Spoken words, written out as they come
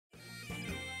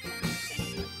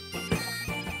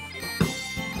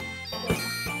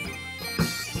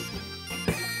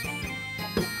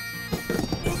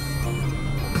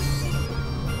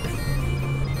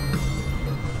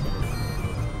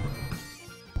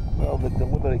the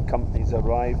delivery company's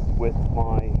arrived with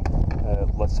my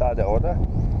Lasada order,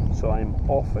 so I'm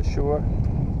off ashore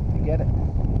to get it.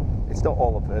 It's not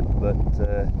all of it, but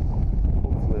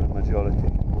hopefully the majority.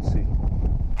 We'll see.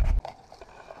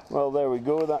 Well, there we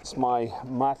go. That's my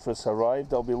mattress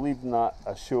arrived. I'll be leaving that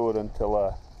ashore until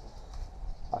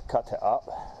I cut it up,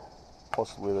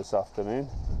 possibly this afternoon.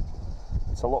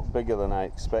 It's a lot bigger than I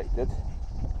expected.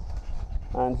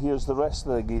 And here's the rest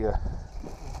of the gear.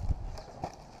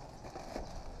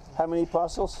 How many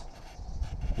parcels?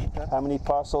 Yeah. How many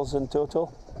parcels in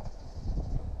total?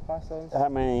 Parcels? How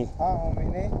many? How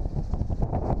many?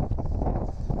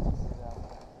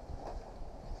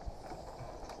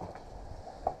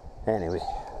 Anyway,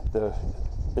 there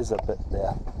is a bit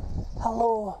there.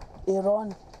 Hello,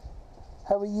 Aaron.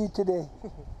 How are you today?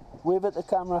 Wave at the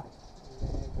camera.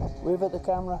 Wave at the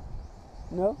camera.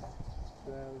 No?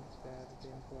 12,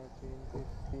 13, 14,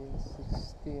 15,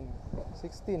 16.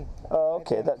 16. Oh,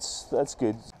 okay, that's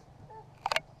good.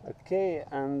 Okay,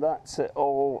 and that's it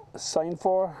all signed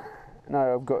for.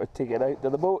 Now I've got to take it out to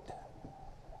the boat.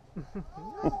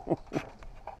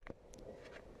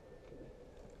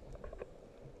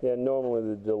 Yeah,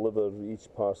 normally they deliver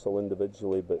each parcel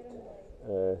individually, but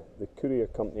the courier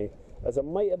company, as I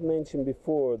might have mentioned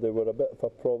before, they were a bit of a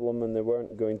problem and they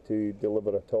weren't going to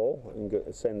deliver at all and go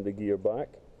to send the gear back.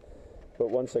 But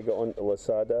once I got onto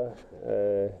Lasada,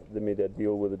 they made a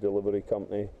deal with the delivery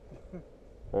company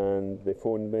and they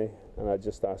phoned me, and I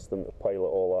just asked them to pile it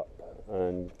all up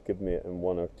and give me it in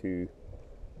 1 or 2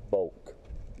 bulk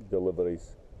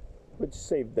deliveries, which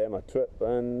saved them a trip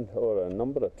or a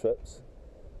number of trips.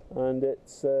 And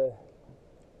it's,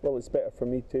 well, it's better for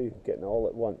me too, getting it all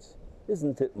at once.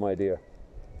 Isn't it, my dear?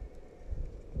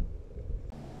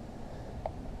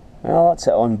 Well, that's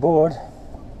it on board.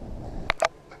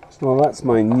 Well, that's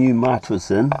my new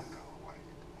mattress in.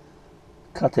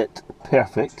 Cut it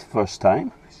perfect first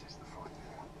time.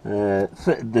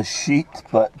 Fitted the sheet,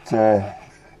 but I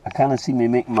kind of see me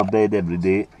making my bed every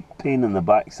day. Pain in the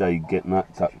backside getting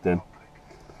that tucked in.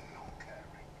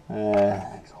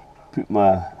 Put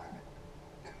my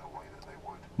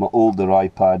older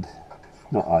iPad,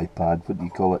 not iPad, what do you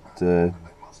call it,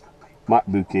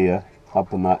 MacBook Air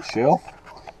up on that shelf,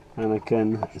 and I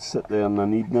can sit there in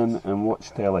an evening and watch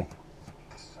telly.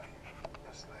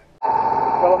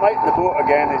 Well, I'm out in the boat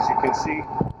again, as you can see.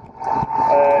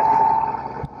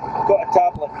 I've got a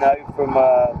tablet now for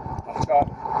my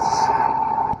charts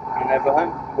and everything,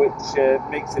 which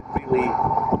makes it really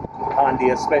handy,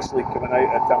 especially coming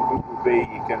out of Tambuku Bay.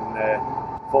 You can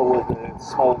follow the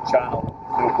small channel,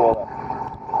 no bother.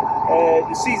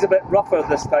 The sea's a bit rougher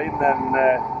this time than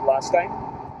last time,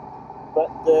 but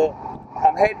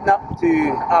I'm heading up to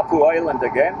Apu Island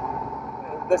again.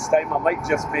 This time I might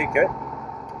just make it.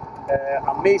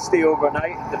 I may stay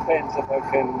overnight, depends if I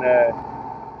can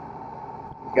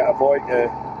get a boy to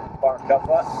park up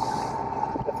at.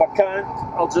 If I can't,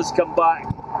 I'll just come back.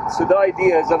 So the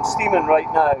idea is I'm steaming right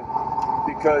now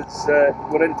because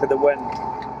we're into the wind.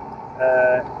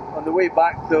 On the way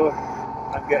back though,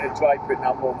 I'm going to try putting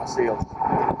up all my sails.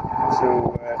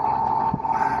 So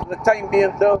for the time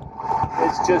being though,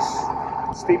 it's just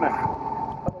steaming.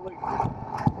 Have a look.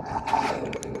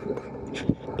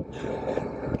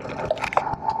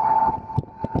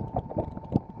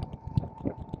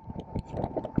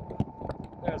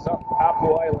 There's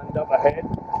Apu Island up ahead.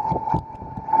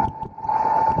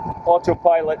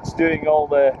 Autopilot's doing all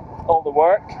the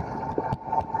work,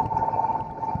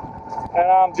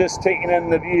 and I'm just taking in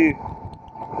the view.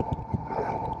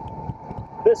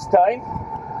 This time,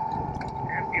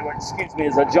 if you'll excuse me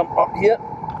as I jump up here,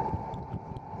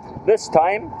 this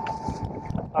time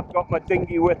I've got my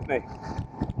dinghy with me.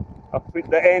 I've put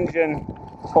the engine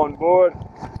on board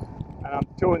and I'm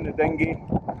towing the dinghy,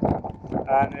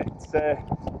 and it's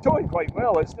towing quite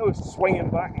well. It's no swinging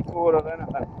back and forth or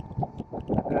anything.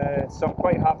 So I'm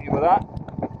quite happy with that.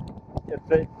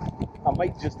 I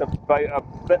might just have about a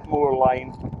bit more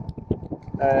line.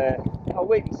 I'll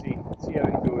wait and see how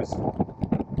it goes.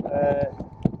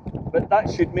 But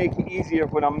that should make it easier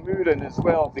when I'm mooring as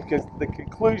well, because the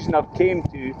conclusion I've came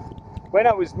to, when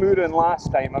I was mooring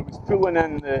last time, I was pulling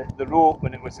in the rope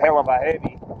and it was hell of a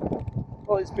heavy.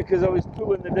 Well, it's because I was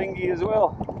pulling the dinghy as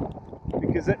well,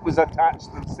 because it was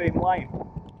attached to the same line.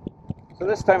 So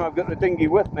this time I've got the dinghy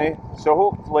with me, so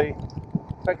hopefully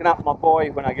picking up my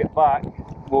boy when I get back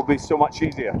will be so much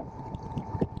easier.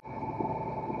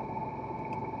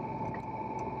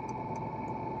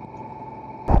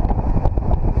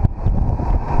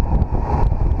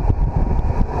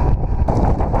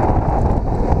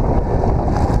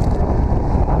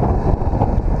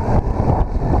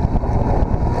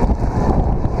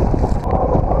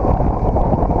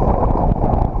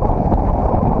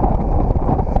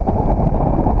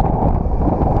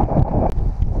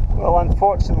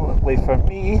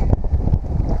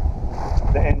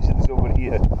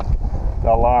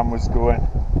 was going,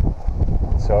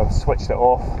 so I've switched it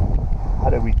off.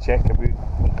 Had a wee check about,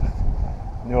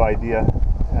 no idea.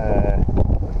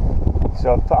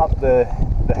 So I've put up the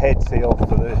head sail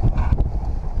for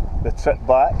the trip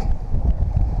back,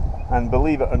 and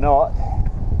believe it or not,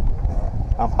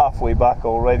 I'm halfway back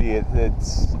already.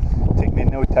 It's taken me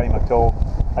no time at all.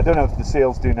 I don't know if the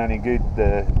sail's doing any good.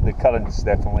 The current's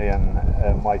definitely in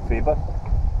my favour.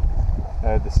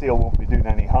 The sail won't be doing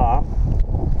any harm,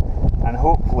 and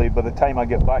hopefully by the time I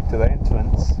get back to the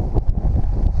entrance,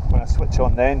 when I switch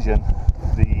on the engine,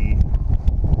 the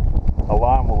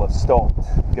alarm will have stopped,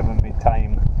 giving me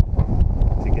time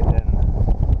to get in.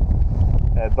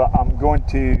 But I'm going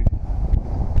to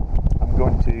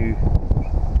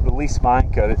release my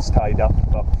anchor. It's tied up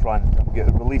front. I'm going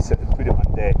to release it and put it on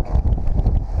deck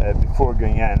before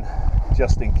going in,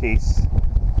 just in case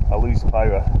I lose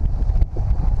power,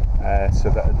 so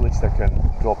that at least I can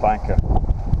drop anchor.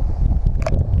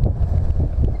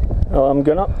 Well, I'm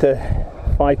going up to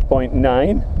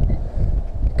 5.9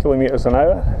 kilometres an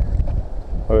hour,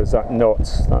 or is that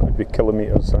knots? That would be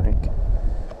kilometres, I think.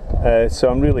 So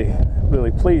I'm really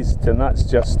pleased, and that's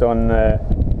just on the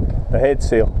head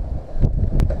sail.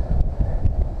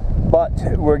 But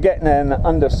we're getting an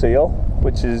undersail,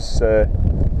 which is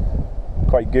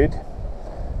quite good.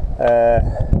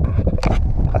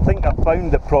 I think I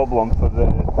found the problem for the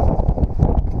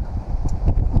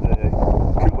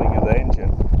cooling of the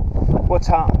engine. What's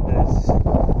happened is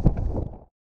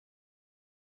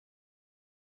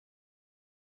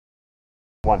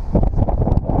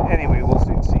anyway, we'll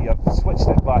soon see. I've switched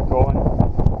it back on.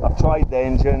 I've tried the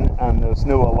engine and there's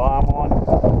no alarm on,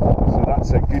 so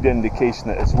that's a good indication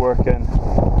that it's working.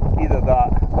 Either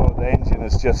that or the engine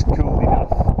is just cool enough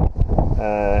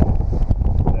that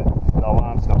the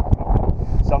alarm's not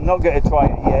coming. So I'm not going to try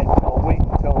it yet. I'll wait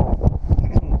until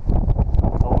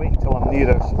I'm near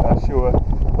a shore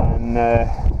and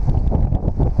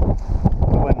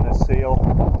pull in the sail,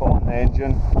 put on the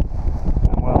engine,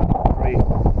 and well, pray.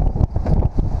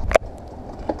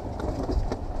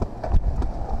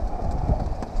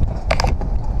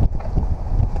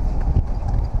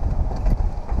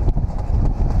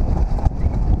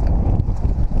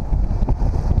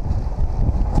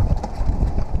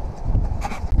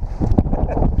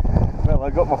 I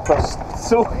got my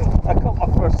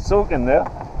first soak in there.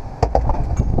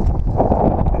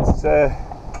 It's a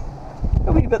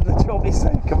wee bit the choppy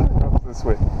side coming across this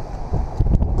way.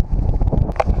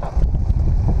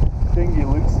 Dinghy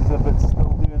looks as if it's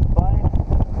still doing fine.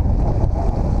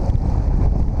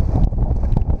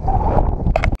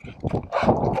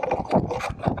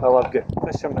 Well, I've got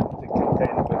fishermen to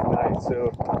contend with now, so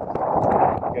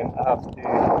again I have to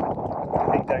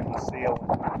take down the sail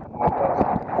and motor.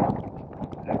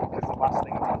 Because the last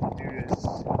thing I want to do is,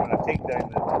 when I take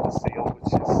down the sail,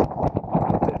 which is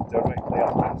directly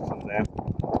upwind from them,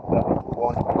 that will go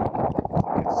on,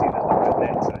 you can see that they've got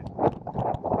nets out.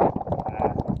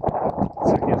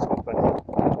 So here's hoping.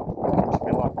 Wish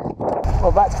me luck.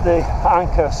 Well, that's the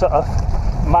anchor sort of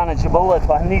manageable if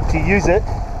I need to use it,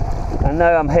 and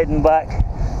now I'm heading back.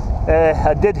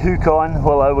 I did hook on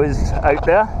while I was out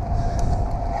there.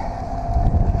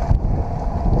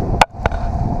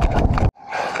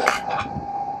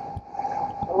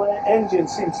 Engine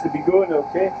seems to be going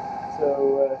okay,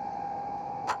 so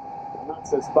and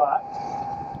that's us back.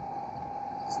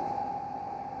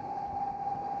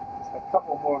 Just a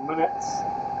couple more minutes,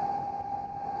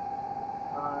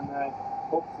 and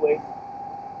hopefully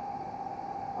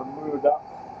I'm moored up,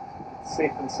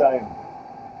 safe and sound.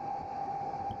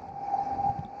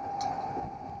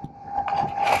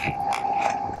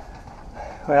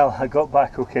 Well, I got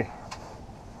back okay.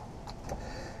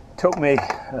 Took me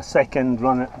a second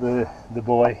run at the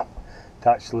buoy to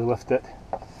actually lift it.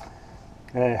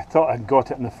 Thought I'd got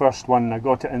it in the first one. I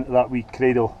got it into that wee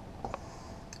cradle,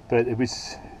 but it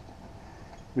was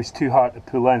too hard to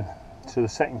pull in. So the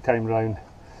second time round,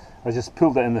 I just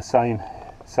pulled it in the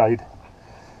side,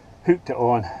 hooked it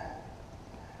on,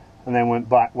 and then went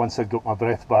back once I'd got my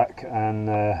breath back and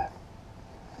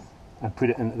put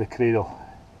it into the cradle.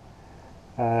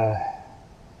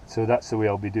 So that's the way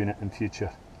I'll be doing it in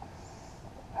future.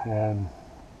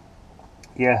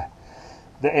 Yeah,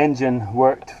 the engine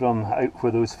worked from out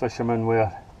where those fishermen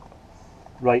were,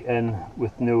 right in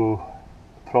with no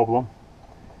problem,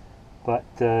 but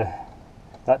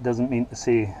that doesn't mean to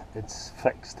say it's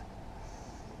fixed.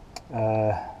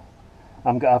 I'm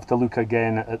going to have to look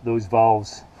again at those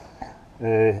valves.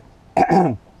 If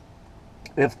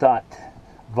that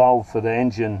valve for the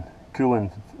engine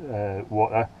cooling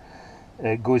water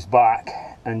goes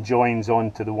back and joins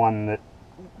onto the one that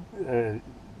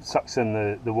sucks in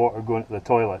the water going to the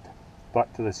toilet,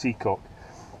 back to the Seacock,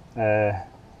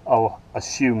 I'll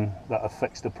assume that I've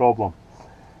fixed the problem.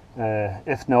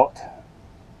 If not,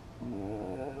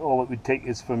 all it would take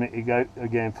is for me to go out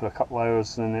again for a couple of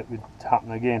hours and it would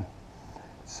happen again.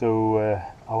 So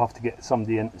I'll have to get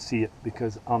somebody in to see it,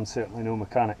 because I'm certainly no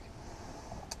mechanic.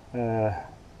 Yeah,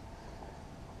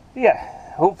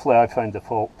 hopefully I found the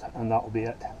fault and that'll be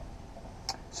it.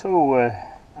 So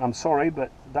I'm sorry,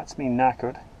 but that's me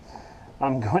knackered.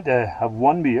 I'm going to have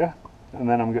one beer and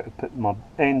then I'm going to put my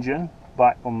engine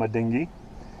back on my dinghy,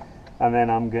 and then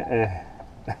I'm going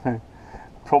to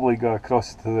probably go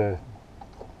across to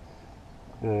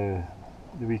the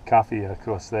wee cafe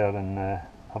across there and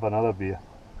have another beer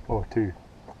or two.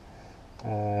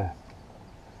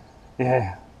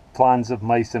 Yeah, plans of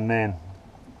mice and men.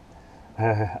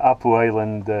 Apple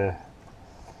Island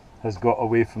has got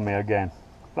away from me again,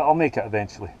 but I'll make it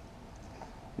eventually,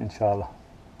 inshallah.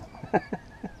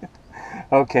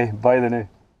 Okay, bye the now.